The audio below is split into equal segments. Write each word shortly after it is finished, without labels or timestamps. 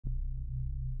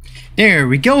There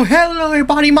we go. Hello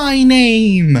everybody, my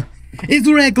name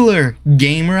is Regular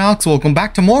Gamer Alex. Welcome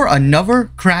back to more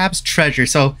Another Crab's Treasure.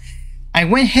 So I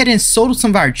went ahead and sold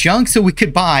some of our junk so we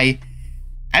could buy,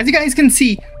 as you guys can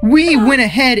see, we went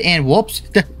ahead and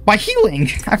by healing,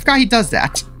 I forgot he does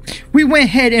that. We went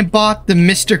ahead and bought the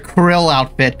Mr. Krill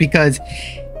outfit because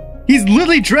he's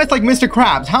literally dressed like Mr.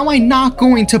 Krabs. How am I not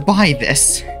going to buy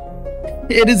this?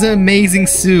 It is an amazing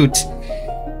suit.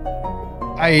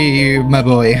 My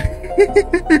boy.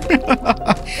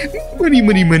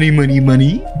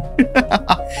 money.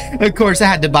 Of course, I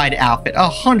had to buy the outfit.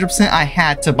 100% I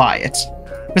had to buy it.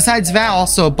 Besides that, I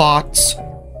also bought,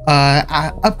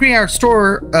 upgrade our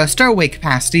stowaway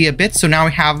capacity a bit, so now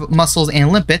we have muscles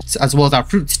and limpets, as well as our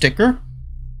fruit sticker.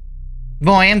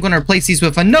 Though I am going to replace these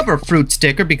with another fruit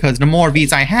sticker, because the more of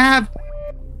these I have,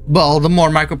 well, the more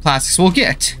microplastics we'll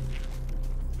get.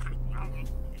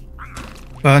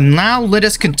 But now let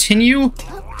us continue.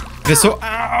 So,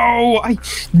 ow!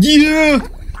 Yeah!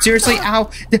 Seriously,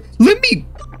 ow! Let me!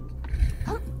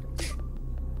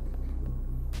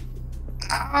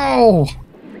 Ow!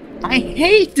 I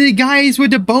hate the guys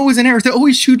with the bows and arrows that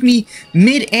always shoot me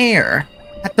mid-air.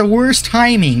 At the worst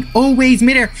timing. Always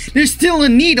mid-air. There's still a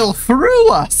needle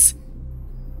through us!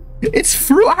 It's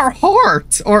through our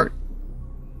heart! Or...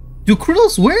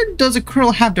 where does a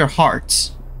krill have their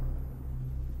hearts?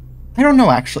 I don't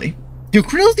know, actually. Do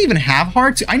krills even have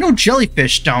hearts? I know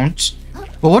jellyfish don't.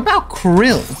 But what about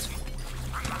krills?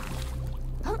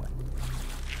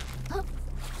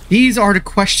 These are the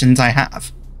questions I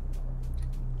have.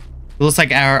 It looks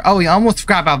like our... Oh, we almost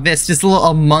forgot about this. This little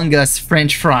Among Us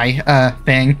French fry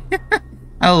thing.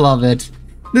 I love it.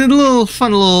 The little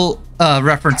fun little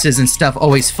references and stuff.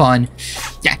 Always fun.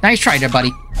 Yeah, nice try there,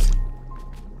 buddy.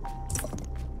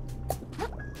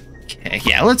 Okay,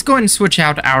 yeah, let's go ahead and switch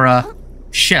out our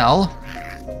shell.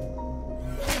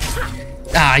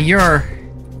 You're...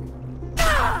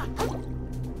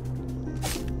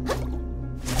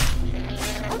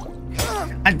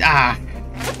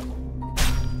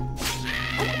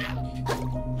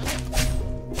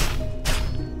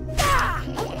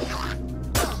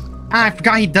 I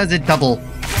forgot he does it double.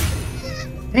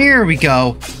 There we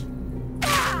go.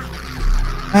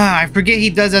 I forget he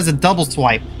does as a double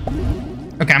swipe.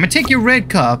 Okay, I'm gonna take your red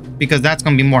cup, because that's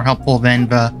gonna be more helpful than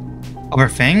the other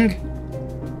thing.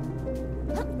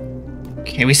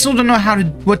 Okay, we still don't know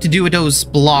what to do with those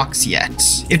blocks yet.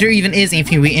 If there even is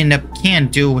anything we can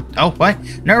do with... Oh, what?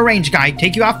 No range guy,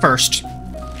 take you out first.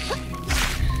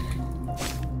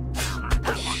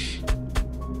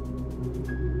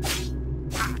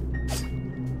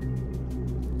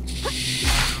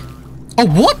 Oh,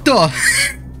 what the?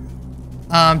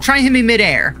 Try and hit me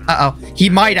mid-air. Uh-oh. He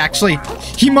might, actually.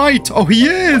 He might. Oh, he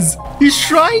is. He's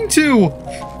trying to.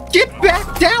 Get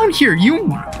back down here, you...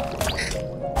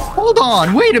 Hold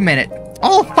on. Wait a minute.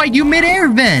 I'll fight you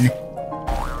mid-air, then.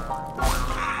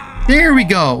 There we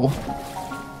go.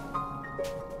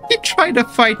 He tried to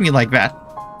fight me like that.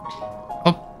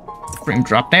 Oh, frame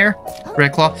drop there.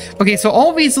 Red claw. Okay, so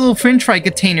all these little french fry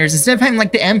containers, instead of having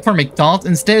like the M for McDonald's,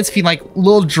 instead it's feel like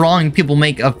little drawing people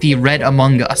make of the red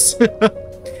Among Us.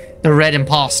 The red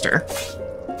imposter.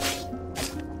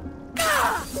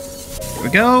 There we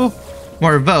go.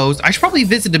 More of those. I should probably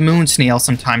visit the moon snail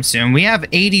sometime soon. We have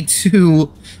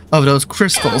 82 of those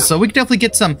crystals, so we could definitely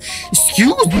get some.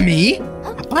 Excuse me?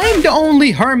 I'm the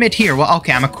only hermit here. Well,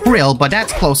 okay, I'm a krill, but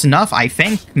that's close enough, I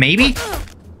think. Maybe?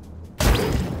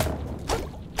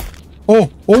 Oh!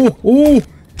 What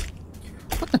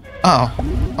the? Oh.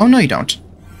 Oh, no, you don't.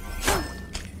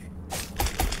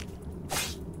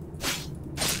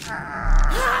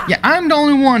 Yeah, I'm the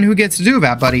only one who gets to do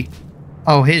that, buddy.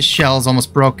 Oh, his shell's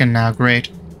almost broken now. Great.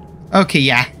 Okay,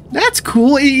 yeah. That's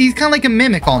cool. He's kind of like a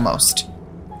mimic, almost.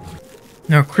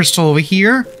 No crystal over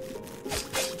here.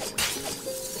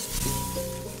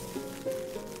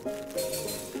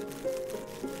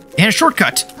 And a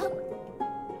shortcut.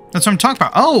 That's what I'm talking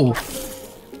about. Oh!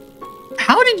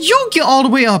 How did you get all the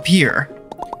way up here?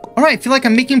 Alright, I feel like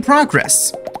I'm making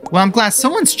progress. Well, I'm glad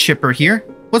someone's chipper here.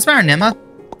 What's the matter, Nema?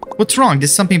 What's wrong? Did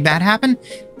something bad happen?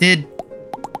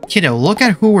 Kiddo, look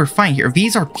at who we're fighting here.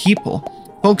 These are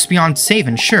people. Folks beyond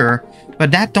saving, sure.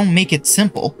 But that don't make it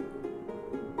simple.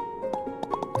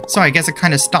 So I guess I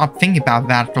kind of stopped thinking about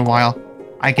that after a while.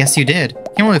 I guess you did.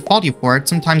 Can't really fault you for it.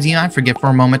 Sometimes even I forget for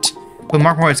a moment. But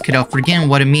mark my words, kiddo, forgetting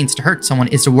what it means to hurt someone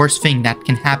is the worst thing that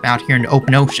can happen out here in the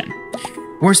open ocean.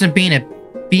 Worse than being a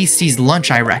beastie's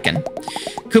lunch, I reckon.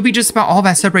 Could be just about all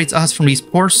that separates us from these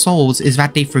poor souls is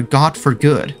that they forgot for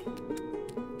good.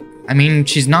 I mean,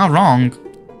 she's not wrong.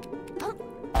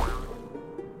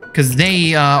 Because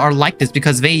they are like this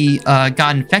because they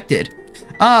got infected.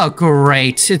 Oh,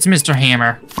 great. It's Mr.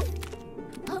 Hammer.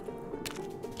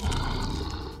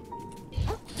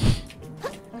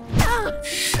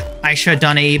 I should have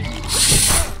done a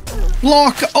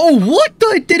block. Oh, what?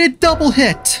 I did a double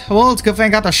hit. Well, it's good thing I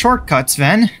got the shortcuts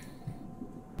then.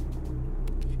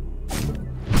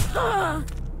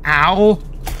 Ow.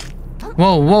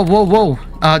 Whoa, whoa, whoa,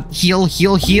 whoa. Heal,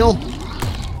 heal, heal.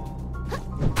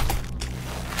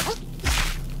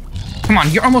 Come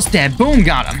on, you're almost dead. Boom,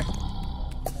 got him.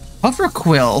 Puffer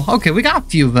Quill. Okay, we got a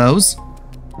few of those.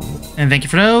 And thank you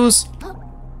for those.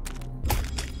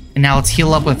 And now let's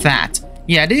heal up with that.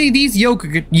 Yeah, these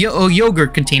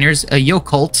yogurt containers,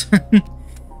 Yakult,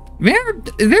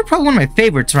 they're probably one of my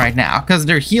favorites right now because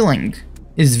their healing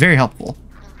is very helpful.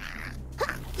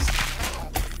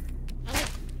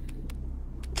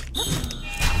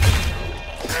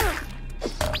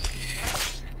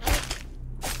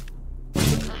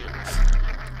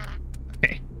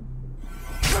 Okay.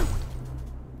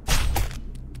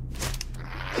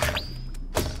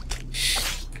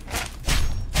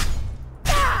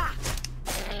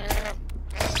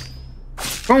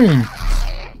 Boom.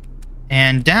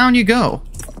 And down you go.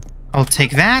 I'll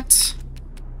take that.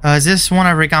 Is this one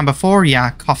I've already gone before? Yeah,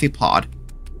 coffee pod.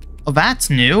 Oh, that's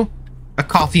new. A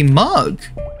coffee mug.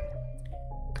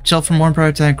 Gel for more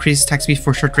products that increases attack speed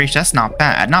for short duration. That's not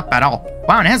bad. Not bad at all.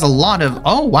 Wow, and it has a lot of...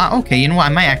 Oh, wow. Okay, you know what? I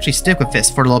might actually stick with this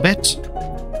for a little bit.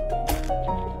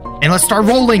 And let's start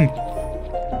rolling.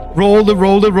 Rolling,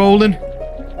 rolling, rolling.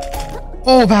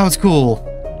 Oh, that was cool.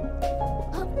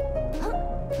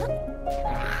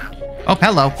 Oh,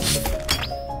 hello.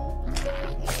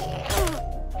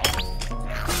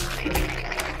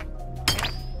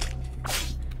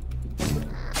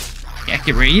 Yeah,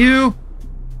 get rid of you.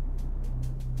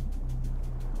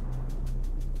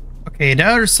 Okay, the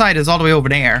other side is all the way over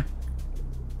there.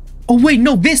 Oh, wait,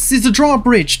 no, this is a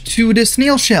drawbridge to the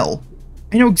snail shell.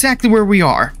 I know exactly where we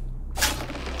are.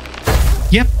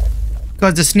 Yep.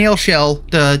 Because the snail shell,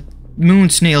 the moon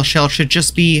snail shell, should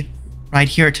just be right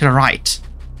here to the right.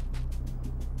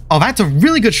 Oh, that's a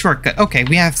really good shortcut. Okay,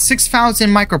 we have 6,000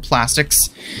 microplastics.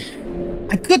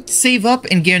 I could save up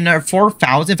and get another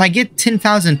 4,000. If I get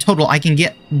 10,000 total, I can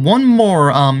get one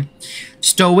more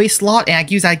stowaway slot, and I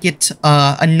can use that to get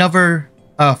another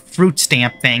fruit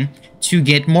stamp thing to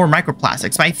get more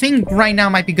microplastics. But I think right now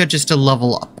might be good just to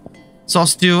level up. So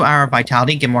let's do our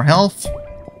vitality, get more health.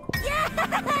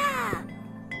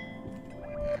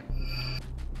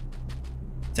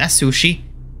 That's sushi.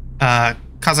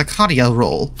 Kazakadia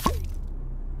roll.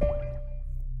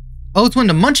 Oh, it's one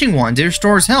of the munching ones. It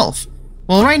restores health.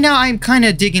 Well, right now I'm kind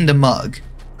of digging the mug.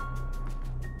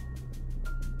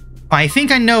 I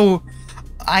think I know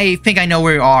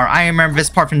where you are. I remember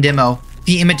this part from demo.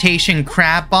 The imitation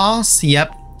crab boss.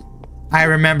 Yep, I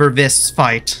remember this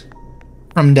fight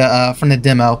from the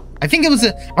demo. I think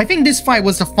this fight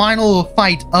was the final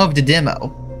fight of the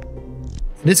demo.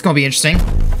 This is gonna be interesting.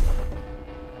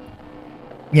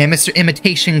 Yeah, Mr.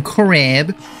 Imitation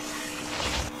Crab.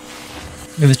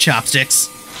 With the chopsticks.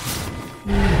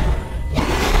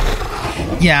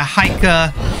 Yeah,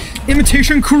 hike,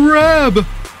 Imitation Crab!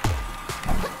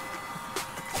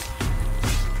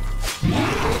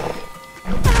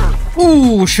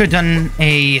 Ooh, should've done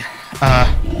a,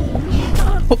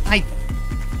 oh,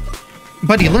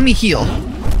 buddy, let me heal.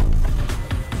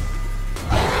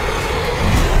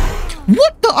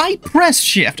 What the? I pressed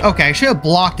shift. Okay, I should have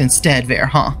blocked instead there,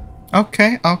 huh?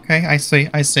 Okay, I see.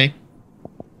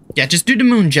 Yeah, just do the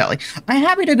moon jelly. I'm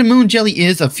happy that the moon jelly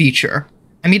is a feature.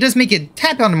 I mean, it does make it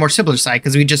tap on the more simpler side,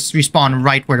 because we just respawn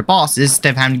right where the boss is,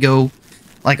 instead of having to go,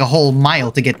 like, a whole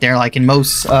mile to get there, like in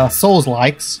most,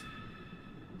 Souls-likes.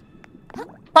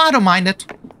 But I don't mind it.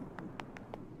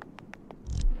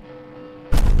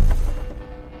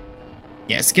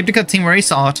 Yeah, skip the cutscene where he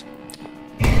saw it.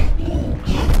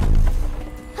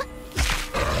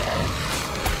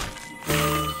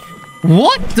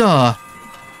 What the?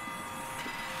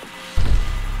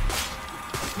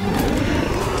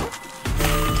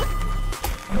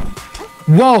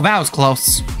 Whoa, that was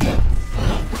close.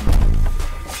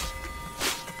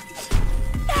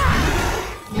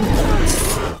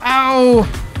 Ow!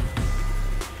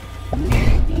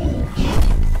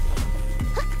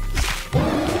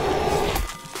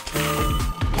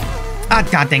 Ah,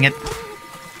 god dang it.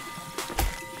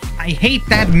 I hate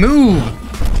that move.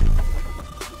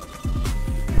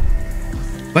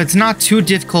 But it's not too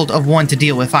difficult of one to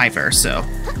deal with either, so.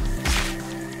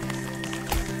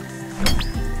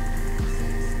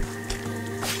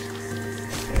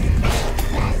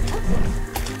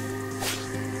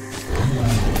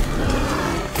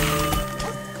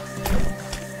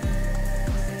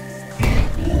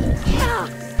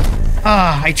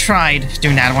 I tried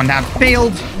doing that one. That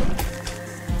failed.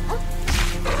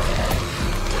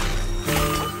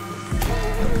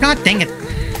 God dang it.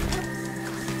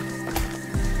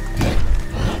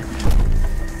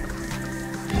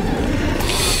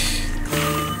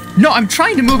 No, I'm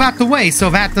trying to move out the way so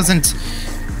that doesn't...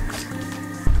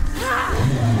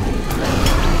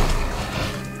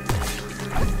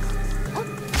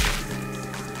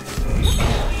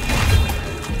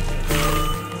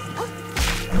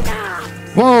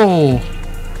 Whoa!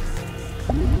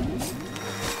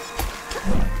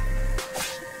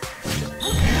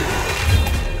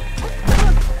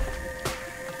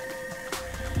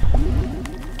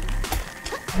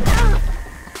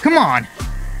 Come on!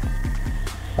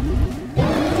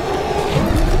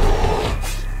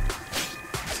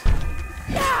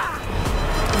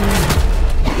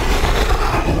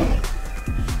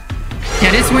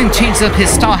 Yeah, this one changes up his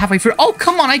style halfway through. Oh,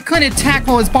 come on! I couldn't attack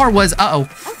while his bar was... Uh-oh.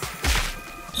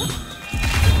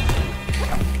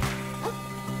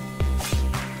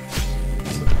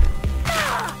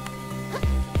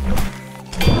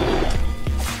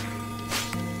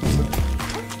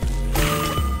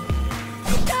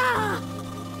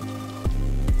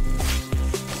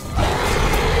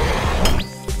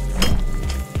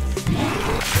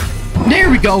 There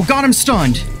we go, got him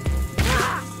stunned.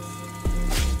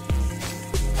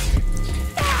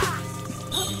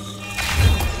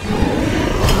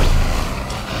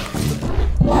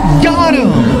 Got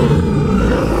him!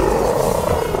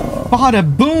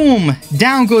 Bada boom!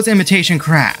 Down goes imitation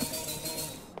crab.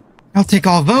 I'll take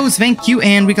all those, thank you,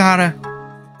 and we gotta...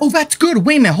 Oh, that's good,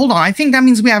 wait a minute, hold on, I think that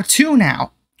means we have 2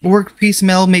 now. Workpiece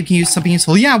mill, maybe use something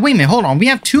useful. Yeah, wait a minute, hold on, we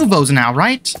have 2 of those now,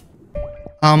 right?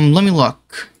 Let me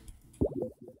look.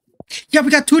 Yeah,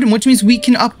 we got 2 of them, which means we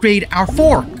can upgrade our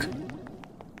fork.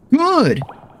 Good.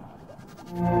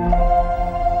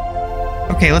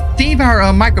 Okay, let's save our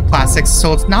microplastics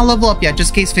so it's not level up yet,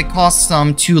 just in case if it costs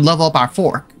some to level up our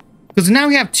fork. Because now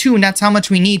we have 2, and that's how much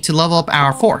we need to level up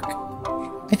our fork.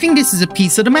 I think this is a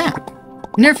piece of the map. I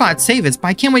never thought I'd save this, but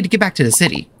I can't wait to get back to the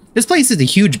city. This place is a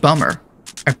huge bummer.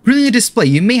 A brilliant display.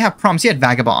 You may have problems yet,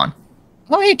 Vagabond.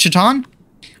 Oh, hey, Chiton.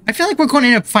 I feel like we're going to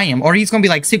end up fighting him, or he's going to be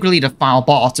like secretly the final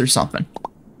boss or something.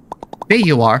 There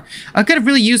you are. I could have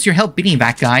really used your help beating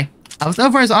that guy. I was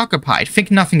otherwise occupied,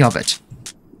 think nothing of it.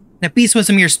 That beast was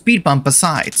a mere speed bump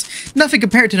besides. Nothing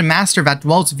compared to the master that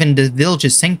dwells within the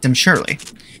village's sanctum, surely.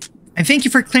 I thank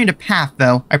you for clearing the path,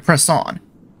 though. I press on.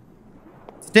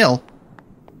 Still.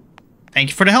 Thank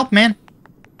you for the help, man.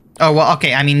 Oh, well,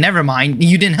 okay, I mean, never mind.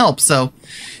 You didn't help, so...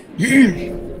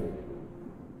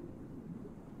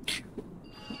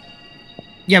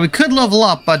 Yeah, we could level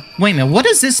up, but wait a minute. What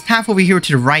does this path over here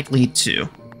to the right lead to?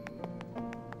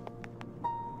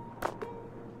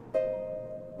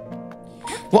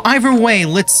 Well, either way,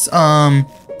 let's,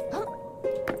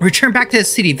 return back to the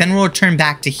city, then we'll return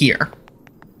back to here.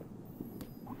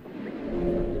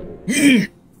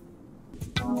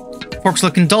 Fork's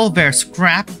looking dull there.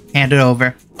 Scrap. Hand it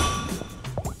over.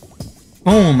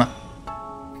 Boom.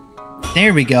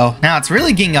 There we go. Now it's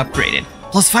really getting upgraded.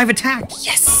 +5 attack.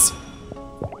 Yes!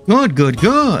 Good, good,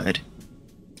 good.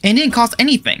 And it didn't cost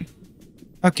anything.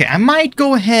 Okay, I might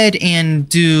go ahead and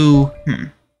do...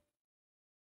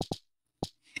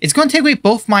 It's going to take away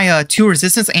both my 2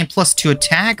 resistance and +2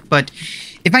 attack, but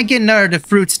if I get another of the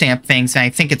fruit stamp things, I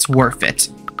think it's worth it.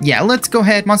 Yeah, let's go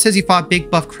ahead. Mon says you fought big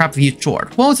buff crab with you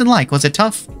short. What was it like? Was it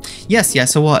tough? Yes,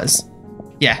 it was.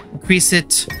 Yeah, increase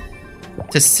it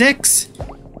to 6.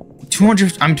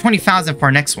 20,000 for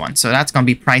our next one, so that's gonna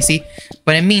be pricey.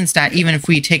 But it means that even if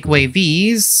we take away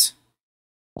these,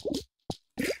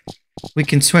 we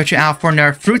can switch it out for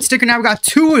another fruit sticker. Now we got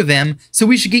 2 of them, so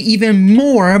we should get even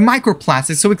more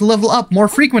microplastics so we can level up more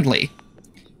frequently.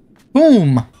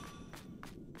 Boom.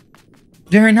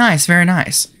 Very nice, very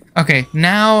nice. Okay,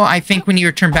 now I think we need to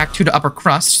return back to the upper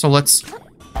crust, so let's...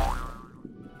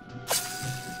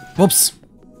 Whoops.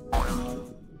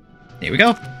 There we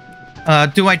go.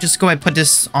 Do I just go ahead and put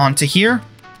this onto here?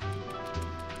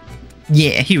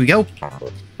 Yeah, here we go.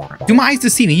 Do my eyes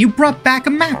deceive me? You brought back a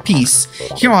map piece.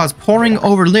 Here I was poring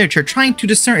over literature, trying to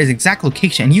discern its exact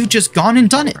location, and you've just gone and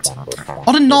done it.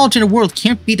 All the knowledge in the world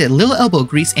can't beat a little elbow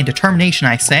grease and determination,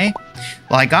 I say.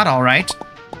 Well, I got it all right.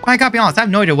 But I gotta be honest, I have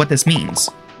no idea what this means.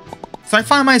 So I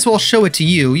thought I might as well show it to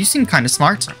you. You seem kinda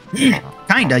smart.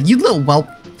 Kinda, you little whelp.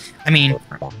 I mean,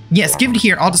 yes, give it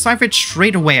here. I'll decipher it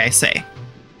straight away, I say.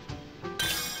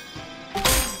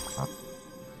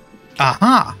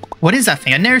 Aha! What is that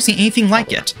thing? I've never seen anything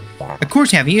like it. Of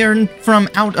course you have. You're from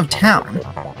out of town.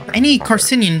 Any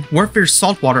Carcinian worth their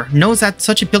saltwater knows that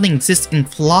such a building exists in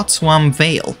Flotsam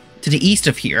Vale, to the east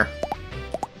of here.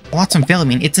 What's on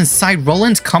Villian? It's inside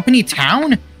Roland's company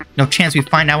town? No chance we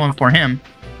find that one for him.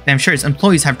 But I'm sure his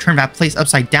employees have turned that place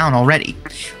upside down already.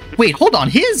 Wait, hold on.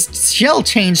 His shell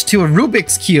changed to a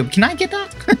Rubik's Cube. Can I get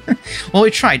that? Well,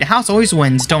 we tried. The house always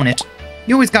wins, don't it?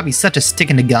 You always gotta be such a stick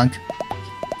in the gunk.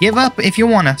 Give up if you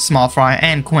wanna, Small Fry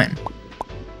and Quinn.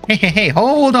 Hey,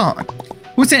 hold on.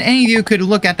 Who said any of you could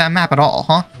look at that map at all,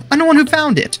 huh? I'm the one who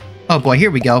found it. Oh boy,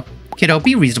 here we go. Kiddo,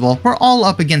 be reasonable. We're all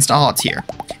up against odds here.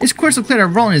 It's crystal clear that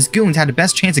Roland and his goons had the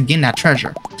best chance of getting that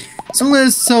treasure. So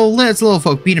let's little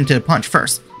folk beat him to the punch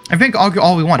first. I think argue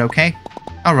all we want, okay?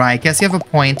 Alright, guess you have a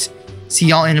point. See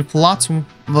y'all in Flotsam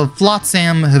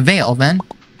Vale, then.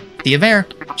 The Aver.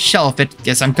 Shelf it.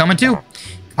 Guess I'm coming too.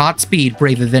 Godspeed,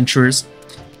 brave adventurers.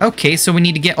 Okay, so we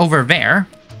need to get over there.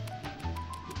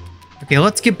 Okay,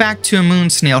 let's get back to a moon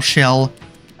snail shell.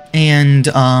 And,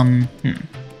 I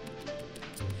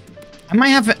might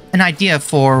have an idea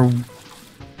for...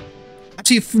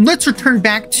 Actually, let's return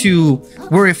back to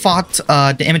where we fought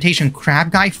the imitation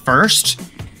crab guy first.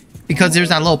 Because there's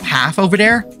that little path over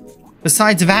there.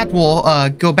 Besides that, we'll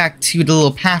go back to the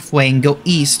little pathway and go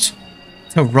east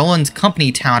to Roland's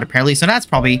company town, apparently. So that's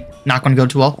probably not going to go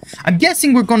too well. I'm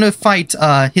guessing we're going to fight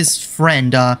his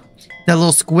friend, the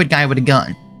little squid guy with a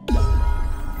gun.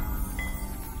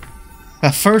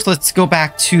 But first, let's go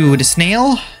back to the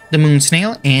snail, the moon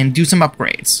snail, and do some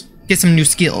upgrades. Get some new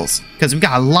skills, because we've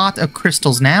got a lot of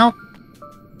crystals now.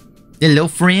 Hello,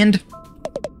 friend.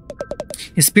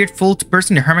 His spirit full to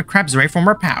bursting the hermit crabs right from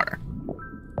our powder.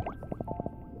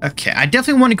 Okay, I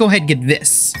definitely want to go ahead and get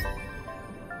this.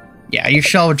 Yeah, your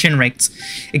shell regenerates.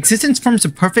 Existence forms a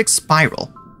perfect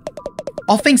spiral.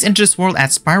 All things enter this world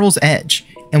at spiral's edge,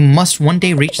 and must one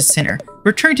day reach the center,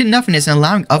 returning to nothingness and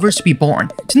allowing others to be born.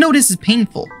 To know this is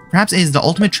painful. Perhaps it is the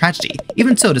ultimate tragedy.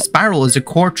 Even so, the spiral is the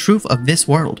core truth of this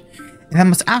world, and that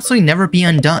must absolutely never be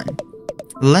undone,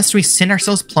 lest we send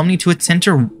ourselves plummeting to its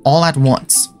center all at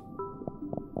once.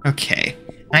 Okay,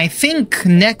 I think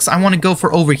next I want to go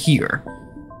for over here,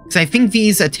 because I think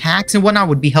these attacks and whatnot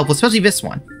would be helpful, especially this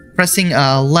one. Pressing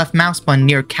left mouse button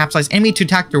near capsized enemy to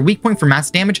attack their weak point for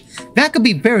mass damage. That could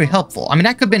be very helpful. I mean,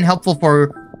 that could have been helpful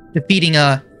for defeating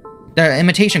the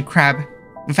imitation crab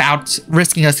without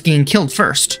risking us getting killed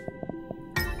first.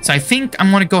 So I think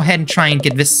I'm going to go ahead and try and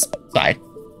get this side.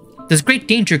 Does great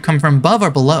danger come from above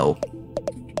or below?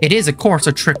 It is, of course,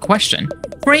 a trick question.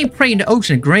 For any prey in the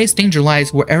ocean, the greatest danger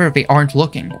lies wherever they aren't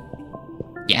looking.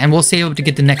 Yeah, and we'll save up to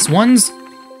get the next ones.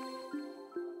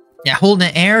 Yeah, hold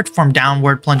in air to form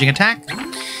downward plunging attack.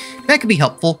 That could be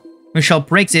helpful. When shell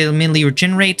breaks, it immediately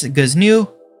regenerates. Good as new.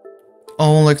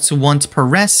 Only once per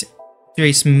rest.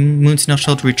 Various moon snail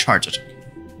shell to recharge it.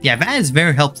 Yeah, that is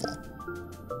very helpful.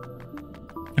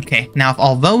 Okay, now if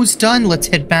all those done, let's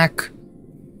head back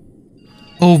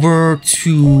over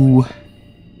to...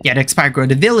 Yeah, the expired grow,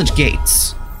 the village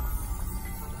gates.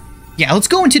 Yeah, let's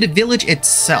go into the village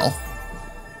itself.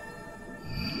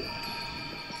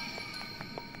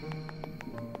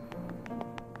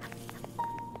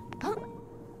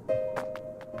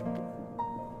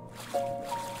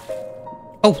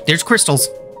 Oh, there's crystals.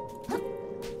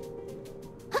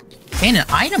 And an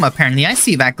item, apparently. I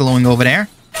see that glowing over there.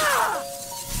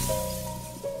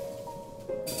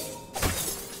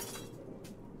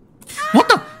 What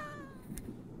the?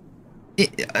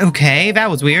 Okay, that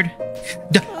was weird.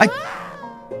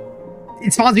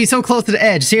 It's supposed to be so close to the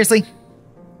edge. Seriously?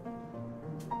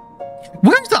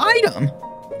 Where's the item?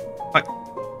 What?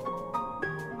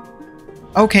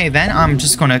 Okay, then. I'm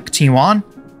just going to continue on.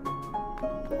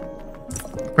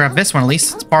 Grab this one at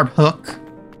least. It's barbed hook.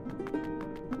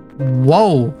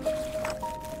 Whoa.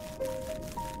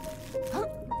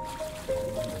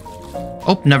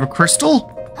 Oh, another crystal.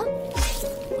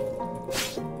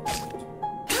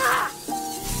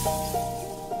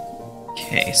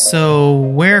 Okay, so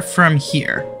where from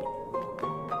here?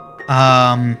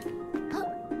 I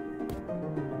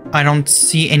don't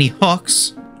see any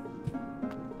hooks.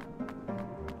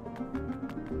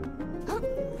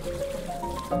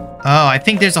 Oh, I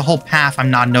think there's a whole path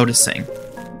I'm not noticing.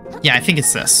 Yeah, I think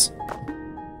it's this.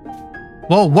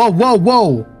 Whoa, whoa, whoa,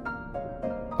 whoa!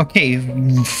 Okay,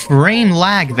 frame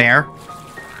lag there.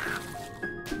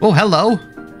 Oh, hello.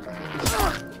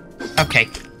 Okay.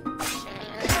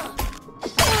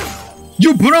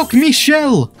 You broke me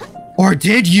shell! Or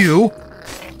did you?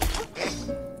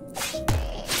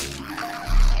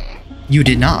 You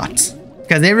did not.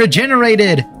 Because they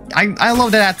regenerated! I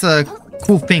love that that's a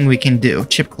cool thing we can do.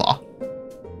 Chip claw.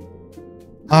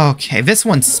 Okay, this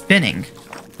one's spinning.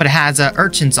 But it has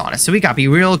urchins on it, so we gotta be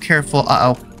real careful.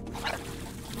 Uh-oh.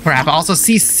 Crap, I also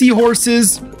see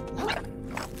seahorses.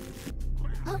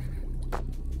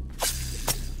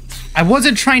 I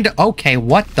wasn't trying to... Okay,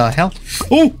 what the hell?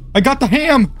 Oh, I got the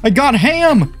ham! I got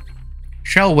ham!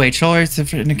 Shell weight. Shell weight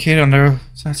is indicated under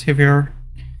dissapears.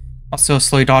 Also,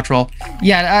 slow dodge roll.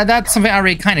 Yeah, that's something I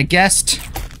already kind of guessed.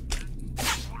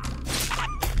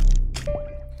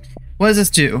 What does this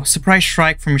do? Surprise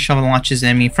strike from your shell launches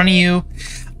enemy in front of you.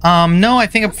 No, I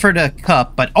think I prefer the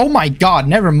cup, but oh my god,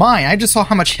 never mind. I just saw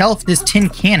how much health this tin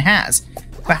can has.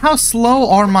 But how slow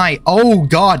are my... Oh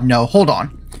god, no. Hold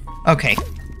on. Okay.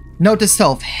 Note to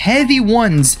self. Heavy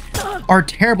ones are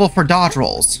terrible for dodge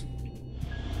rolls.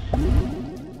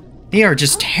 They are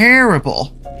just terrible.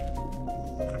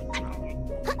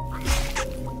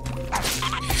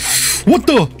 What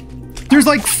the? There's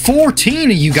like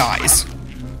 14 of you guys.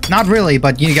 Not really,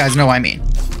 but you guys know what I mean.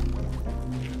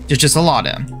 There's just a lot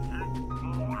of them.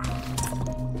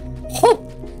 Oh!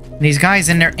 These guys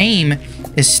and their aim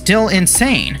is still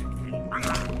insane.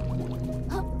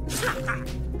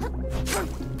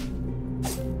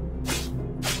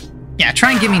 Yeah,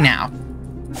 try and get me now.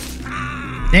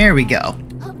 There we go.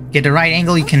 Get the right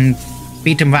angle, you can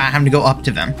beat them without having to go up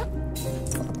to them.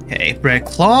 Okay, Red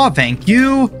Claw, thank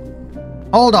you.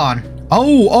 Hold on.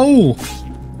 Oh!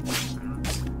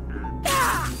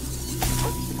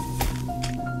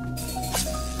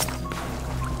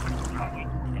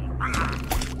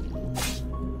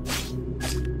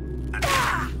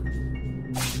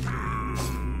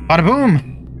 Bada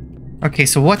boom! Okay,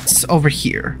 so what's over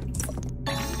here?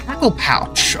 Apple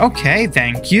pouch. Okay,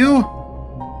 thank you.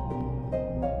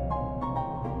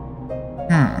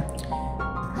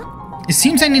 It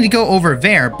seems I need to go over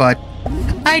there, but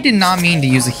I did not mean to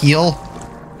use a heal.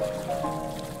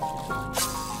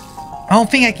 I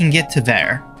don't think I can get to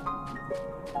there.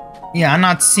 Yeah, I'm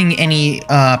not seeing any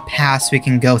paths we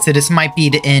can go, so this might be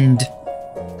the end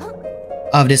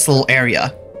of this little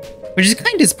area. Which is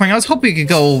kind of disappointing. I was hoping we could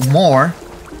go more.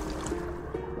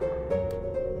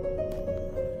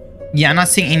 Yeah, I'm not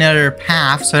seeing any other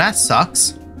path, so that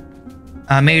sucks.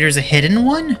 Maybe there's a hidden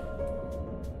one?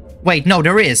 Wait, no,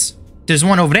 there is. There's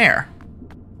one over there.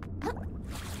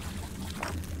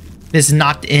 This is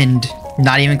not the end.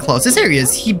 Not even close. This area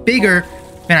is bigger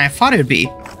than I thought it would be.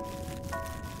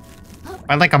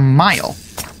 By like a mile.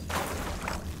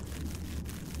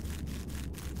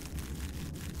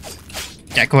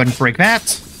 Yeah, go ahead and break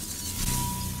that.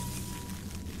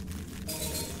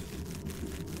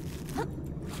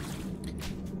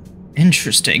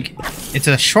 Interesting. It's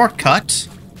a shortcut.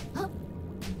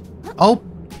 Oh.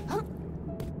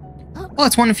 Oh,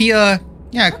 it's one of the,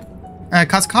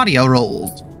 Cascadio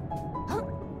rolls.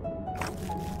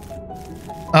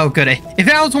 Oh, good. If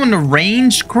that was one of the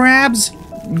ranged crabs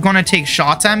gonna take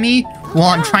shots at me while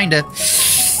I'm trying to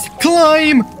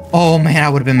climb, oh man, I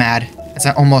would have been mad. As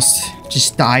I almost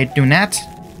just died doing that.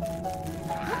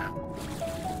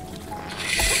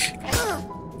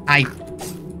 I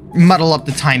muddle up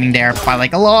the timing there by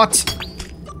like a lot.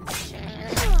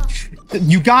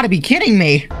 You gotta be kidding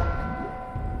me.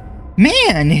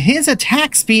 Man, his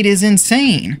attack speed is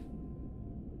insane.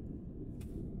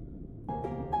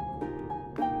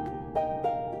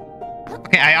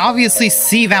 Okay, I obviously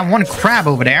see that one crab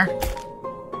over there.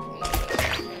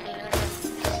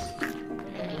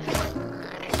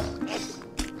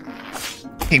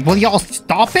 Okay, will y'all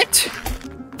stop it?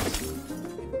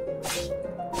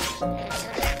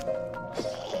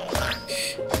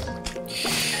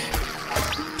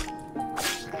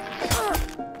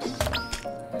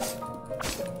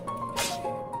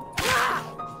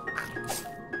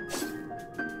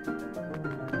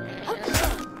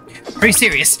 Are you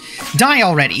serious? Die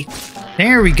already.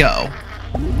 There we go.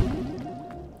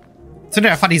 So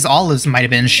I thought these olives might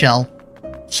have been a shell.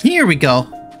 Here we go.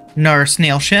 Another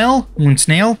snail shell. Moon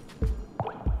snail.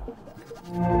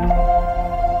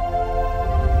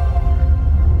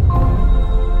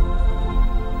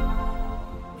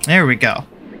 There we go.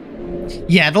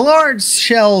 Yeah, the large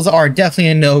shells are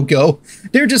definitely a no-go.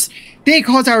 They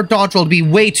cause our dodge roll to be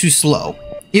way too slow.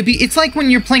 It's like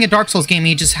when you're playing a Dark Souls game and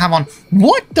you just have on...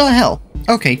 What the hell?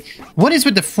 Okay, what is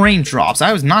with the frame drops?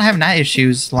 I was not having that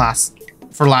issues for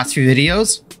the last few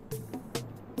videos.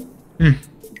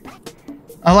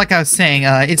 Like I was saying,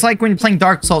 it's like when you're playing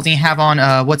Dark Souls and you have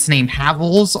on, what's the name?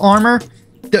 Havel's armor?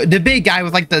 The big guy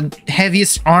with like the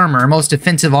heaviest armor, most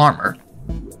defensive armor.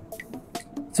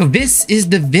 So this is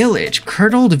the village,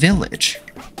 Curdled Village.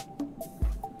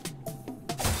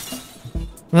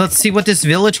 Let's see what this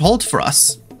village holds for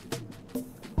us.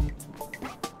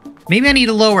 Maybe I need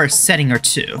a lower setting or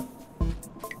two.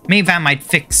 Maybe that might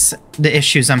fix the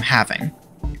issues I'm having.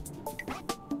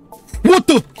 What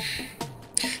the?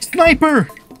 Sniper!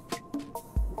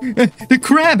 The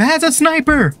crab has a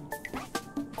sniper!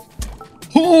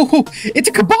 Oh, it's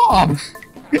a kebab!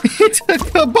 It's a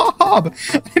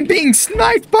kebab! I'm being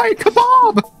sniped by a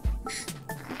kebab!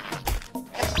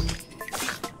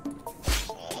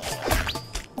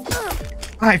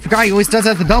 I forgot he always does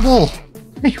that the double.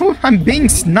 I'm being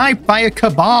sniped by a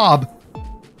kebab.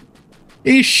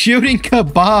 He's shooting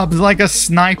kebabs like a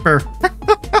sniper.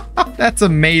 That's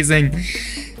amazing.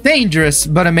 Dangerous,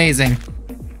 but amazing.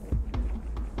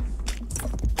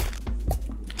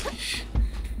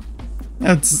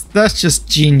 That's just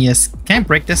genius. Can I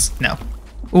break this? No.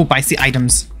 Oop, I see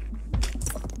items.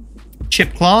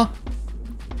 Chip claw.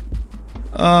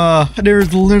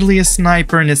 There's literally a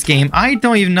sniper in this game. I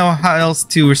don't even know how else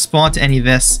to respond to any of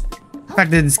this. The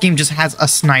fact that this game just has a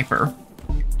sniper.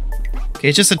 Okay,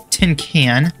 it's just a tin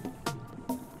can.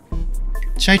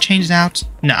 Should I change it out?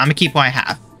 No, I'm gonna keep what I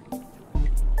have.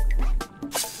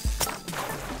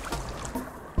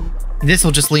 This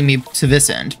will just lead me to this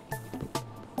end.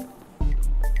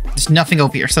 There's nothing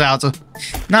over here, so that's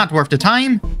not worth the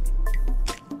time.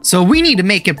 So we need to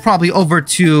make it probably over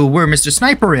to where Mr.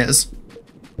 Sniper is.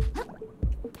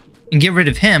 And get rid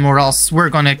of him, or else we're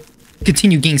gonna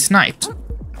continue getting sniped.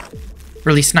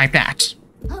 Really sniped at.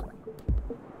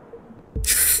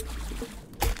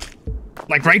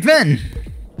 Like right then.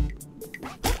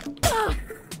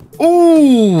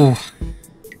 Ooh!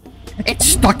 It's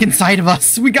stuck inside of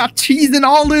us. We got cheese and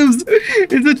olives.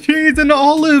 It's a cheese and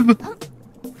olive.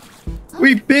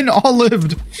 We've been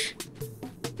olived.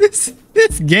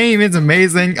 This game is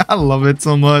amazing. I love it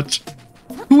so much.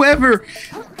 Whoever,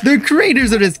 the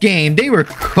creators of this game, they were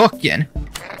cooking.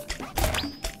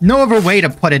 No other way to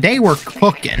put it. They were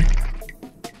cooking.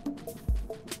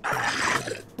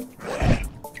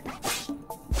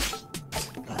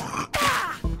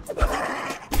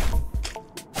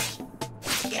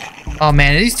 Oh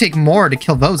man, it needs to take more to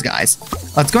kill those guys.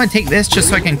 Let's go and take this just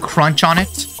so I can crunch on it.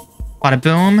 Bada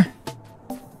boom.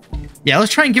 Yeah,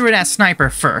 let's try and get rid of that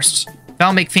sniper first.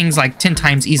 That'll make things like 10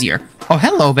 times easier. Oh,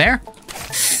 hello there.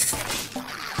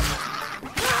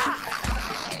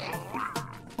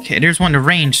 Okay, there's one to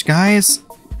range, guys.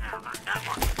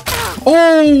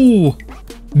 Oh!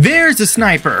 There's a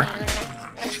sniper.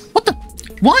 What the?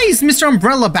 Why is Mr.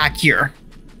 Umbrella back here?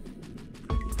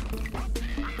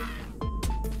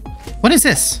 What is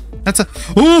this? That's a...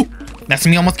 Ooh! That's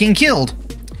me almost getting killed.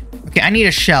 Okay, I need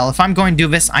a shell. If I'm going to do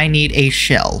this, I need a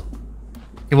shell.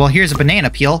 Okay, well, here's a banana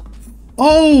peel.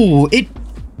 Oh, it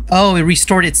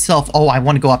restored itself. Oh, I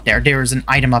want to go up there. There's an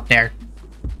item up there.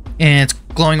 And it's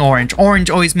glowing orange.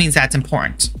 Orange always means that's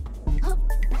important.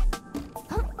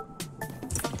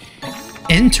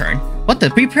 Intern. What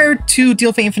the? Prepare to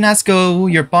deal fate and finesse. Go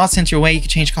your boss sent your way. You can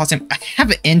change costume. I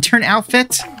have an intern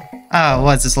outfit? Oh,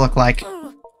 what does this look like?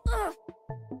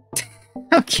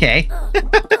 Okay.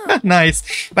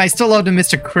 Nice. But I still love the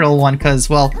Mr. Krill one because,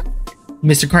 well,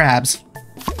 Mr. Krabs.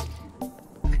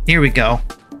 Here we go.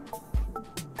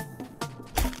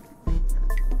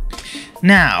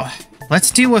 Now, let's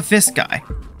deal with this guy.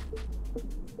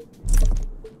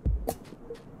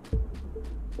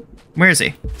 Where is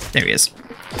he? There he is.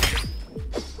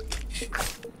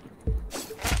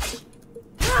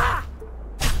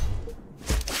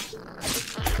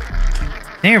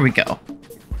 There we go.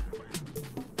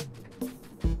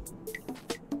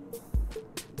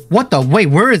 What the? Wait,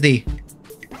 where is he?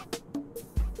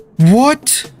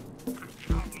 What?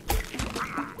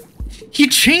 He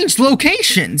changed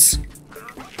locations.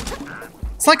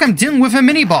 It's like I'm dealing with a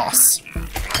mini-boss.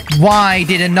 Why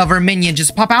did another minion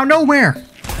just pop out of nowhere?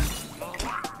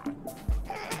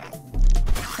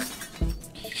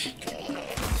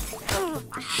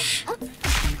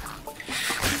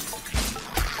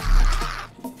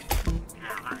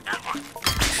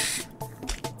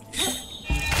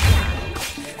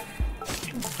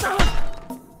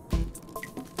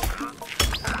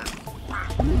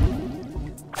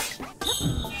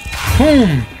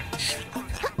 Boom!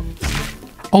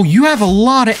 Oh, you have a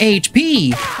lot of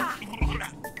HP!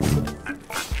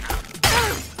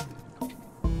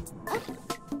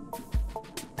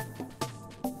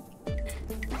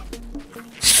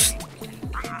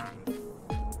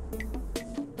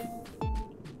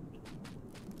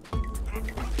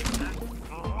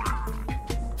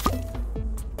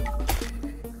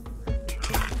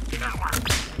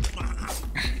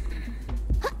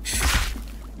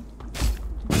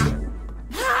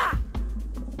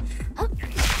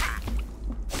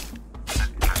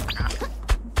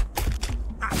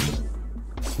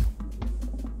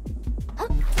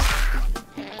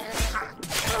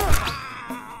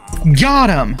 Got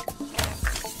him!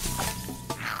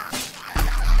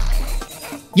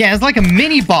 Yeah, it's like a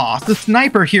mini boss. The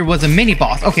sniper here was a mini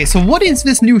boss. Okay, so what is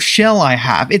this new shell I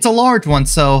have? It's a large one,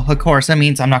 so of course that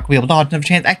means I'm not going to be able to dodge another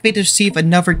chance. Activate to receive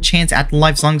another chance at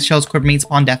life as long as shell's core remains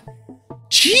upon death.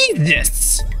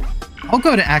 Jesus! I'll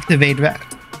go to activate that.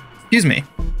 Excuse me.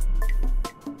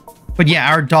 But yeah,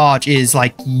 our dodge is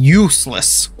like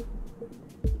useless.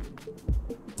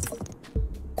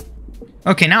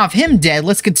 Okay, now with him dead,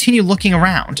 let's continue looking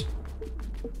around.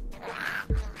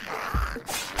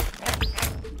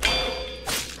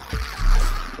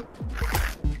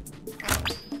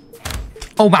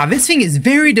 Oh wow, this thing is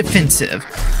very defensive.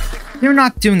 They're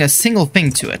not doing a single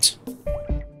thing to it.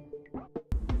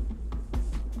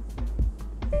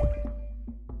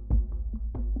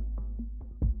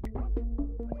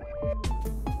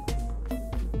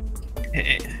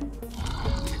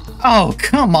 Oh,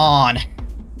 come on.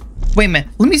 Wait a minute,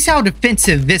 let me see how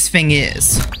defensive this thing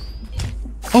is.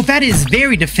 Oh, that is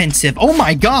very defensive. Oh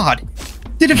my god.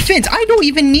 The defense, I don't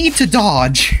even need to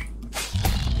dodge.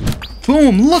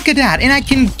 Boom, look at that. And I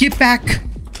can get back.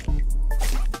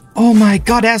 Oh my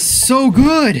god, that's so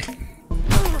good.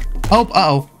 Oh,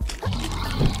 uh-oh.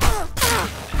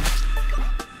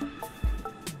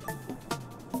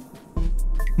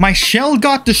 My shell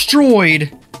got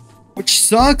destroyed, which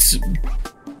sucks.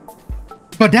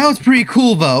 But that was pretty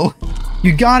cool, though.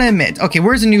 You gotta admit. Okay,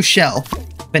 where's the new shell?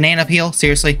 Banana peel?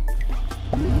 Seriously?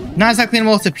 Not exactly the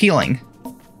most appealing.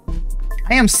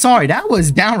 I am sorry, that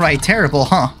was downright terrible,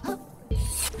 huh?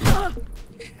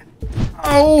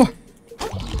 Oh!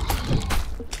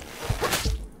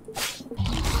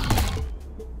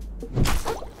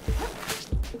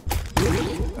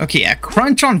 Okay, yeah,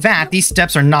 crunch on that. These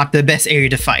steps are not the best area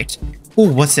to fight. Ooh,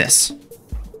 what's this?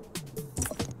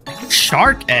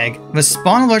 Shark egg. The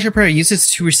spawn of larger player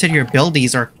uses to reset your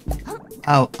abilities or...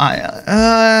 Oh,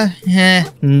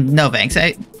 no thanks.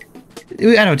 I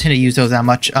don't tend to use those that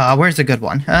much. Where's the good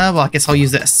one? Well, I guess I'll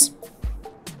use this.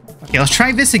 Okay, let's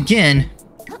try this again.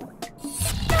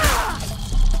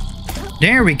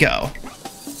 There we go.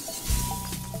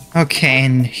 Okay,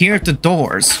 and here are the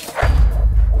doors.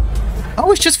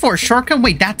 Oh, it's just for a shortcut?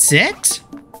 Wait, that's it?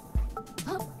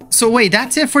 So wait,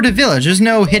 that's it for the village? There's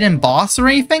no hidden boss or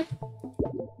anything?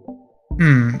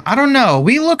 I don't know.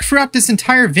 We looked throughout this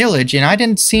entire village and I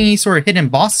didn't see any sort of hidden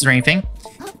bosses or anything.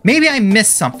 Maybe I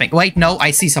missed something. Wait, no,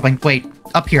 I see something. Wait,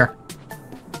 up here.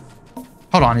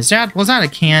 Hold on, was that a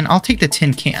can? I'll take the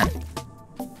tin can.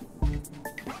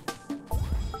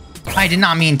 I did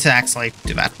not mean to actually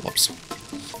do that. Whoops.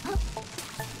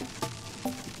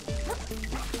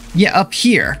 Yeah, up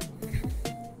here.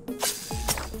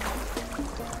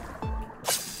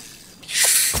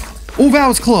 Oh, that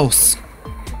was close.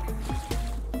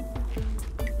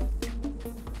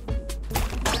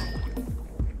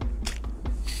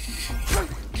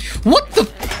 What the?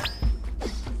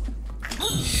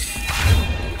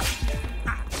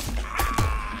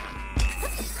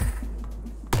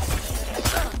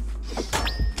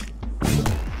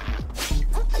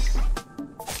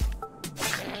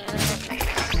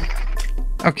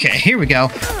 Okay, here we go.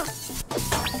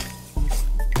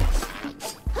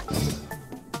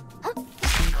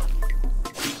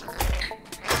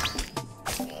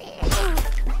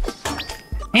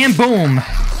 And boom!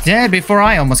 Dead before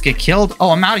I almost get killed.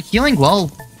 Oh, I'm out of healing?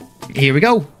 Well, here we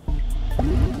go.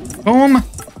 Boom.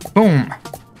 Boom.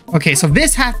 Okay, so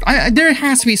this there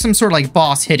has to be some sort of like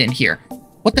boss hidden here.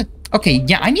 What the? Okay,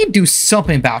 yeah, I need to do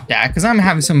something about that because I'm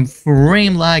having some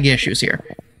frame lag issues here.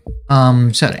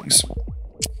 Settings.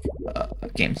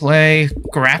 Gameplay.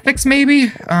 Graphics,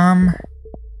 maybe?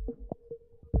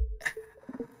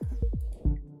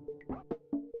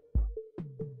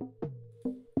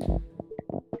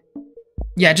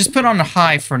 Yeah, just put on a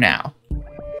high for now.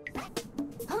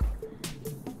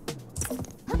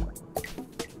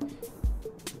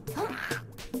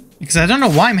 Because I don't know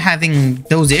why I'm having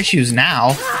those issues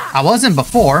now. I wasn't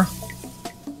before.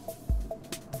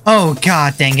 Oh,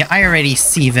 god dang it. I already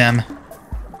see them.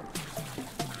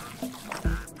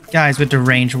 Guys with the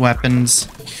ranged weapons.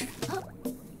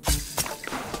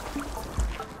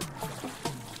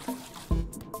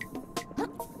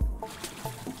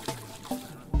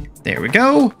 There we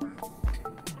go.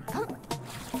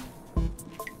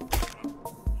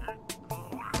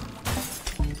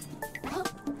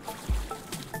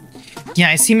 Yeah,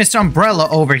 I see Mr. Umbrella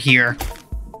over here.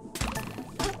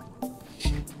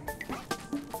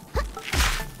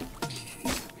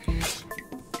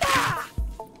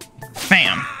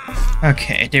 Bam.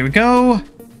 Okay, there we go.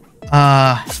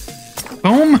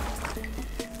 Boom.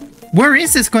 Where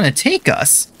is this going to take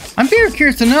us? I'm very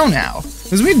curious to know now.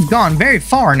 Because we've gone very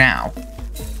far now.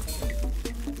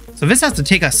 So this has to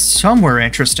take us somewhere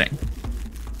interesting.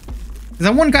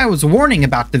 That one guy was warning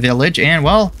about the village, and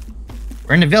well,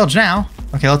 we're in the village now.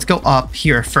 Okay, let's go up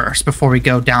here first before we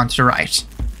go down to the right.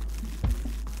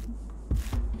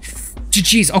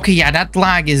 Jeez, okay, yeah, that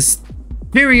lag is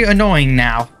very annoying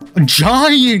now. A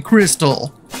giant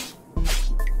crystal!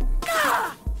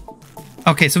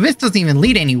 Okay, so this doesn't even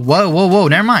lead any... Whoa,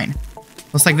 never mind.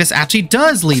 Looks like this actually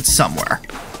does lead somewhere.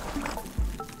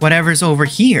 Whatever's over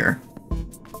here.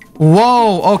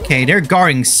 Whoa, okay, they're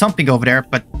guarding something over there,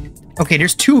 but... Okay,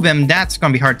 there's two of them. That's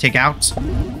gonna be hard to take out.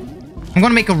 I'm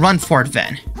gonna make a run for it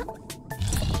then.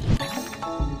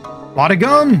 Bada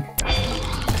gum!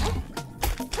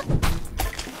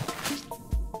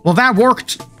 Well, that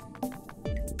worked.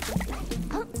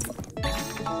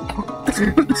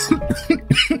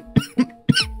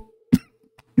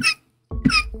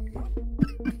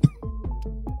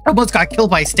 Almost got killed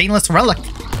by a stainless relic.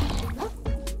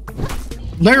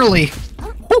 Literally.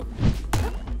 Woo.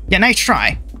 Yeah, nice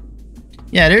try.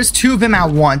 Yeah, there's two of them at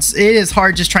once. It is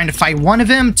hard just trying to fight one of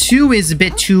them. Two is a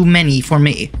bit too many for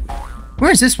me.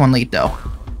 Where does this one lead, though?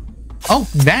 Oh,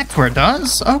 that's where it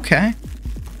does? Okay.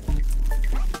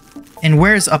 And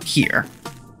where's up here?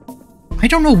 I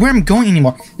don't know where I'm going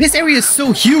anymore. This area is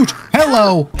so huge.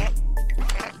 Hello!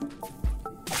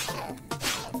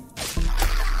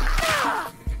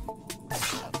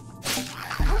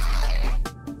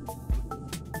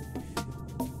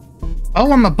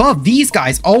 Oh, I'm above these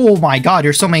guys. Oh my god,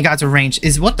 there's so many guys in range.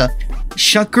 Is what the?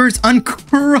 Shuckers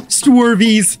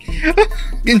Uncrustworthies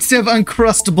instead of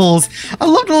Uncrustables. I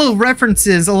love the little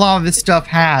references a lot of this stuff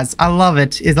has. I love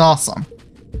it. It's awesome.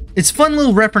 It's fun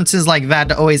little references like that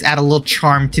to always add a little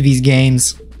charm to these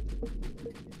games.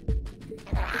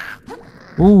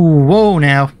 Ooh, whoa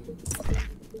now.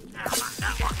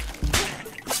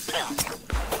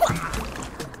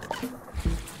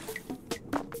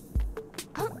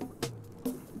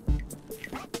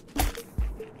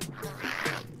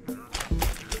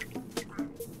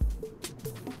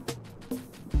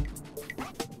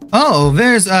 Oh,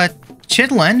 there's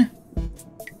Chitlin.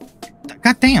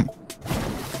 God damn.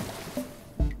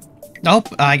 Nope,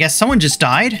 I guess someone just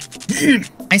died.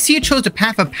 I see you chose the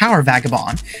path of power,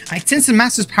 Vagabond. I sense the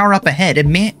master's power up ahead,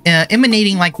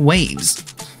 emanating like waves.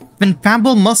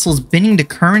 Infallible muscles bending the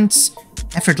currents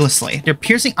effortlessly. Their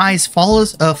piercing eyes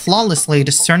flawlessly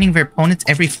discerning their opponent's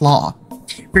every flaw.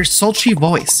 Their sultry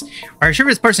voice. Are you sure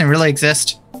this person really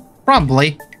exists?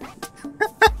 Probably.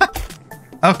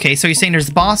 Okay, so you're saying there's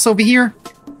a boss over here?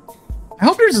 I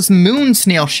hope there's this moon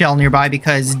snail shell nearby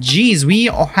because, geez, we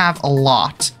all have a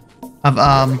lot of,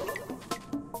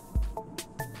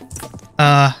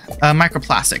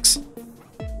 microplastics.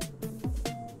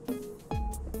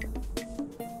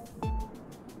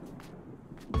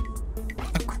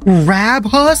 A crab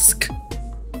husk?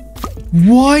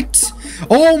 What?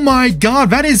 Oh my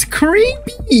god, that is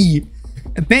creepy!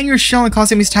 Bang your shell and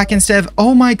cause enemies attack instead of...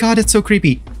 Oh my god, it's so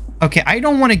creepy. Okay, I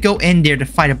don't want to go in there to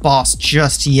fight a boss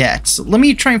just yet. So let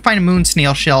me try and find a moon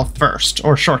snail shell first,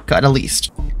 or shortcut at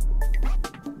least.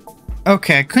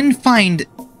 Okay, I couldn't find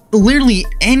literally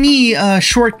any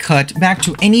shortcut back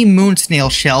to any moon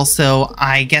snail shell, so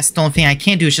I guess the only thing I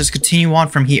can do is just continue on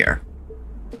from here.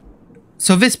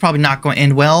 So this is probably not going to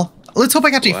end well. Let's hope I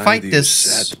can actually fight this.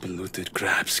 Sad, polluted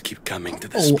crabs keep coming to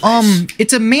this place?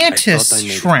 It's a Mantis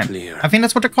Shrimp. I think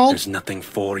that's what they're called. There's nothing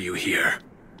for you here.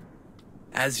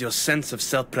 As your sense of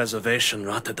self-preservation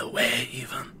rotted away,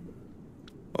 even.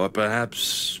 Or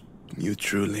perhaps you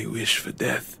truly wish for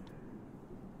death.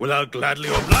 Well, I'll gladly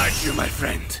oblige you, my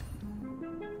friend.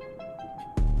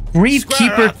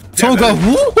 Reefkeeper Toga.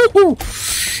 Woo-hoo-hoo.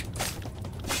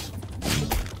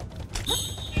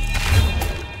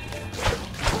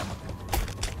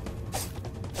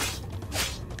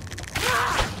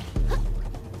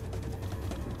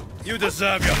 You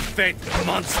deserve your fate,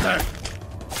 monster.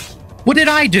 What did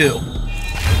I do?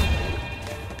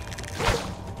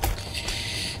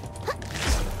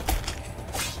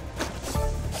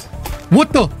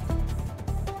 What the?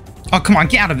 Oh, come on,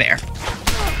 get out of there.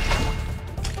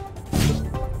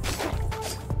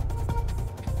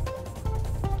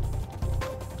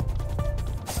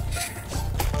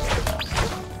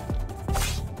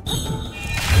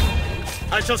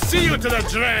 I shall see you to the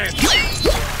drain.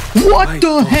 What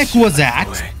the heck was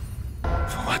that?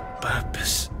 For what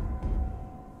purpose?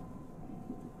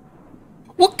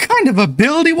 What kind of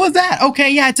ability was that?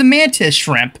 Okay, yeah, it's a Mantis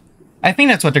Shrimp. I think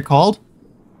that's what they're called.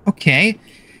 Okay.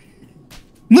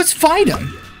 Let's fight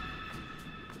him.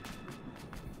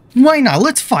 Why not?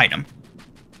 Let's fight him.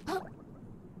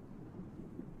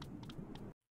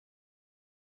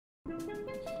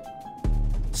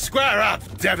 Square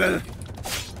up, devil!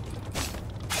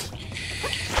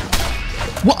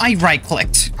 Well, I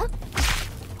right-clicked.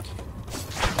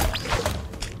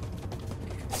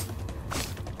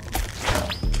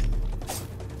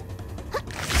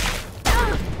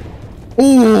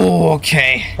 Oh,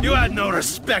 okay. You had no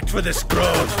respect for this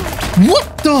grove.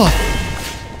 What the?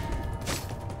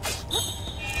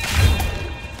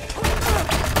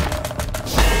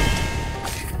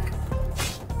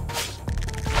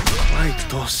 Why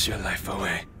toss your life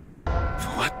away? For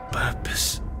what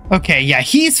purpose? Okay, yeah,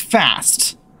 he's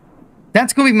fast.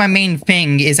 That's gonna be my main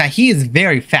thing, is that he is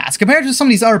very fast. Compared to some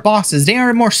of these other bosses, they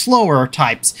are more slower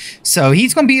types. So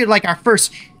he's gonna be like our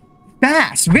first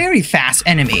fast, very fast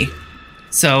enemy.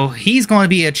 So he's going to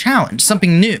be a challenge,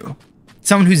 something new.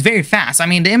 Someone who's very fast. I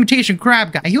mean, the imitation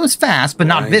crab guy, he was fast, but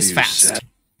not this fast.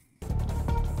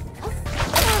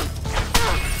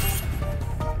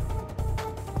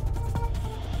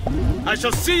 I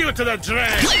shall see you to the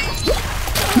drain.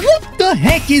 What the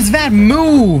heck is that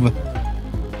move?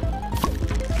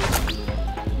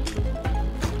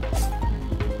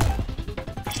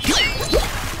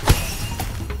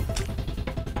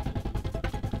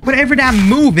 Whatever that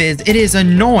move is, it is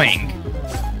annoying.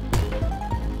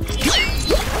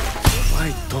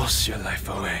 Why toss your life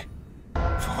away?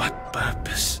 For what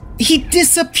purpose? He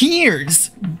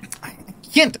disappears. I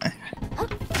can't.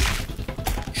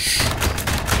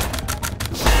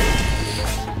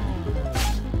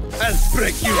 I'll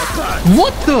break you apart.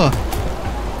 What the?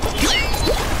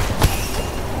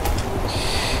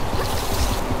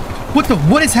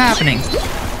 What is happening?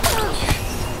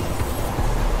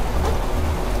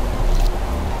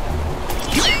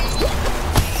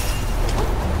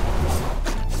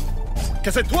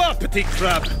 Que c'est toi, petit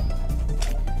crab?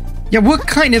 Yeah, what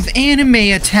kind of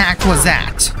anime attack was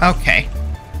that? Okay.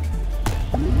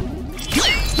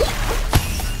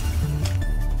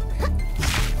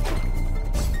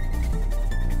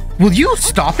 Will you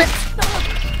stop it?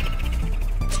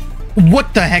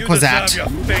 What the heck was that? You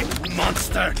deserve your fate,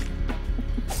 monster.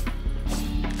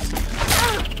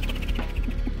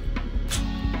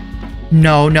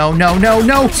 No, no, no, no,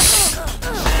 no!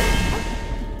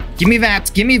 Give me that,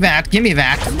 give me that, give me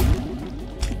that.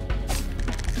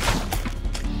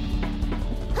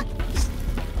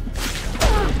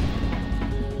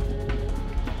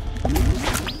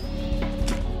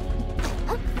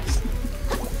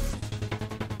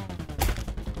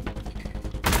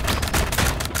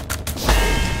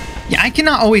 Yeah, I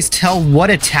cannot always tell what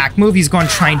attack move he's going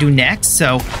to try and do next,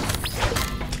 so...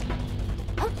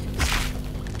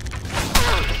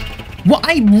 Well,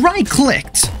 I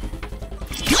right-clicked!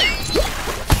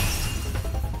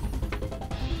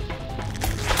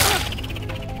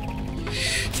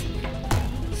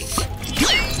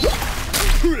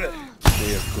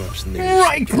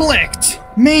 Right-clicked!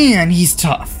 Man, he's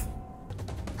tough.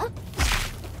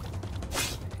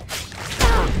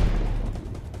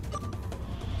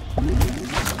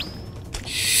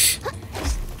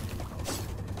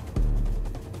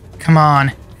 Come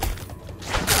on.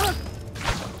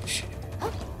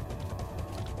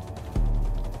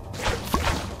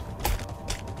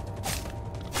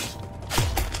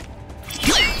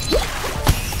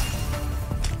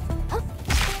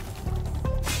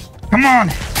 Come on!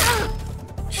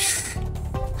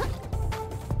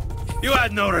 You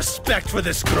had no respect for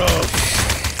this grove.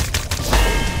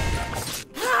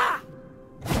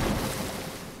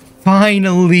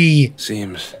 Finally!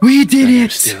 Seems we did I'm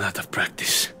it! still out of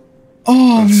practice.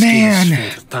 Oh But man! skill is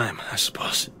strength of time, I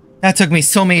suppose. That took me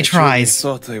so many I truly tries.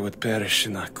 thought I would perish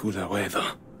in a cooler way,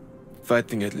 though.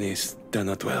 Fighting at least 10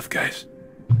 or 12 guys.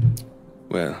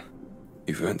 Well,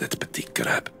 you've earned it, petit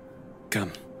crab.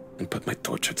 Come and put my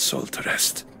tortured soul to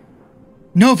rest.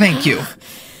 No, thank you.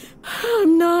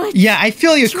 I'm not. Yeah, I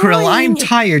feel you, Krill. I'm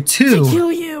tired too. To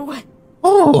kill you.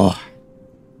 Oh.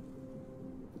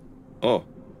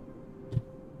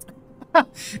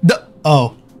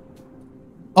 Oh.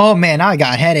 Oh man, I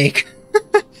got a headache.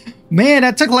 Man,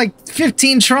 that took like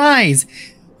 15 tries.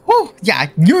 Whew, yeah,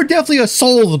 you're definitely a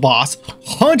Souls boss.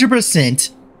 100%.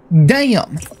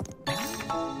 Damn.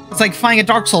 It's like finding a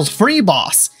Dark Souls free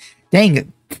boss. Dang it.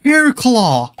 Pure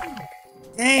Claw.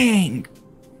 Dang.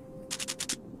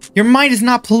 Your mind is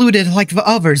not polluted like the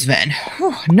others then.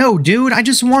 Whew, no, dude, I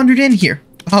just wandered in here.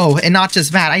 Oh, and not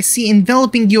just that, I see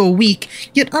enveloping you a weak,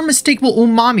 yet unmistakable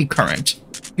umami current.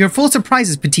 You're full of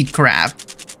surprises, petite crab.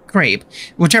 Crabe,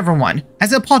 whichever one.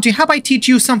 As an apology, how about I teach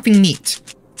you something neat?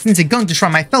 Since it's going to destroy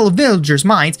my fellow villagers'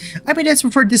 minds, I've been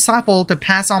desperate for a disciple to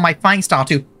pass on my fighting style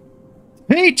to.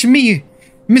 Teach me,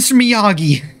 Mr.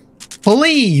 Miyagi.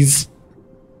 Please.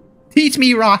 Teach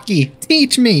me, Rocky.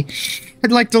 Teach me.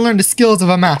 I'd like to learn the skills of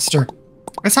a master.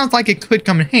 It sounds like it could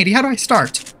come in handy. How do I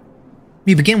start?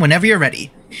 We begin whenever you're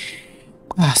ready.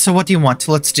 So what do you want?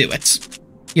 Let's do it.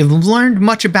 You've learned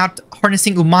much about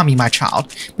harnessing umami, my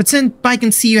child, but since I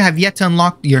can see you have yet to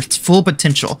unlock your full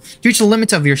potential. To reach the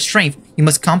limits of your strength, you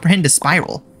must comprehend the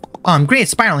spiral. I'm great at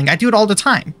spiraling. I do it all the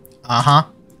time.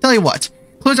 Tell you what,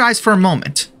 close your eyes for a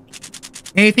moment.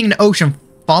 Anything in the ocean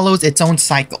follows its own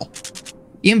cycle.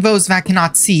 Even those that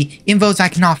cannot see, even those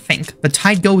that cannot think, the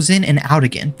tide goes in and out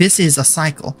again. This is a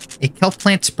cycle. A kelp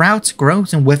plant sprouts,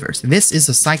 grows, and withers. This is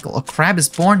a cycle. A crab is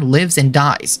born, lives, and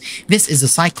dies. This is a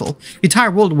cycle. The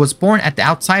entire world was born at the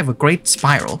outside of a great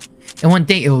spiral. And one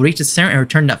day it will reach its center and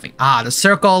return nothing. The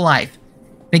circle of life.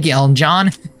 Thank you, Ellen John.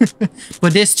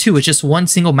 But this too is just one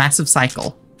single massive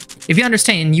cycle. If you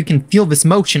understand, you can feel this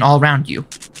motion all around you.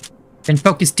 Then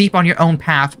focus deep on your own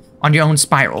path, on your own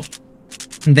spiral.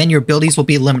 And then your abilities will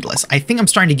be limitless. I think I'm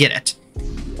starting to get it.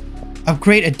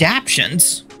 Upgrade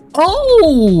adaptions.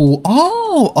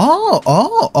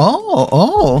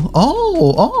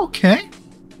 Okay.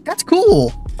 That's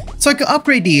cool. So I could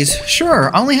upgrade these.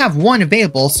 Sure, I only have one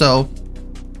available, so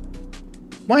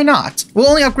why not? We'll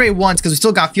only upgrade once because we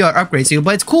still got a few other upgrades here,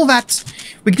 but it's cool that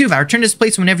we can do that. Return to this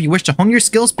place whenever you wish to hone your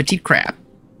skills, petite crab.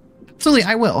 Absolutely,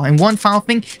 I will. And one final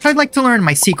thing, I'd like to learn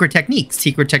my secret technique.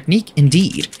 Secret technique,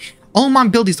 indeed. All my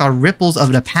abilities are ripples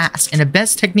of the past, and the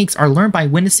best techniques are learned by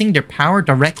witnessing their power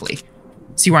directly.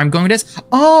 See where I'm going with this?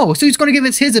 Oh, so he's going to give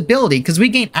us his ability, because we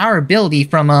gained our ability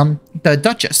from, the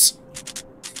Duchess.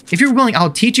 If you're willing,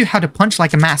 I'll teach you how to punch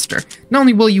like a master. Not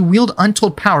only will you wield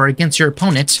untold power against your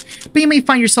opponent, but you may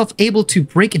find yourself able to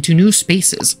break into new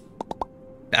spaces.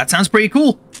 That sounds pretty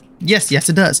cool. Yes,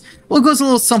 it does. Well, it goes a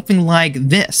little something like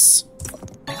this.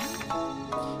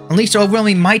 Unleash the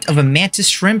overwhelming might of a Mantis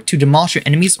Shrimp to demolish your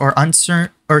enemies or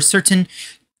certain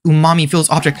umami-filled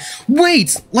object.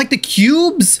 Wait, like the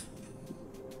cubes?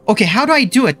 Okay, how do I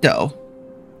do it, though?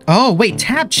 Oh, wait,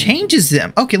 tab changes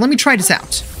them. Okay, let me try this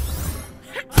out.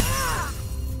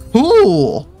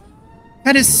 Cool.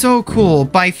 That is so cool,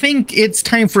 but I think it's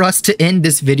time for us to end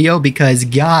this video because,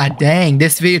 god dang,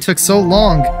 this video took so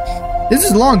long. This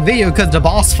is a long video because of the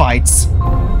boss fights.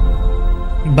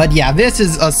 But yeah, this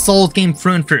is a Souls game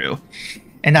through and through.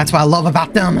 And that's what I love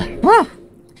about them. Woo!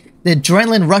 The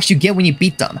adrenaline rush you get when you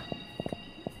beat them.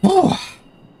 Woo!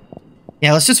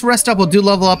 Yeah, let's just rest up. We'll do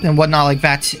level up and whatnot like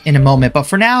that in a moment. But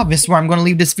for now, this is where I'm going to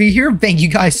leave this video here. Thank you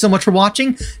guys so much for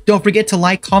watching. Don't forget to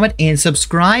like, comment, and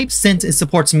subscribe since it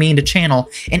supports me and the channel.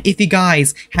 And if you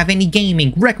guys have any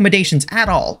gaming recommendations at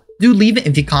all, do leave it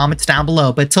in the comments down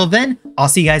below. But till then, I'll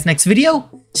see you guys next video.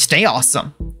 Stay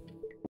awesome.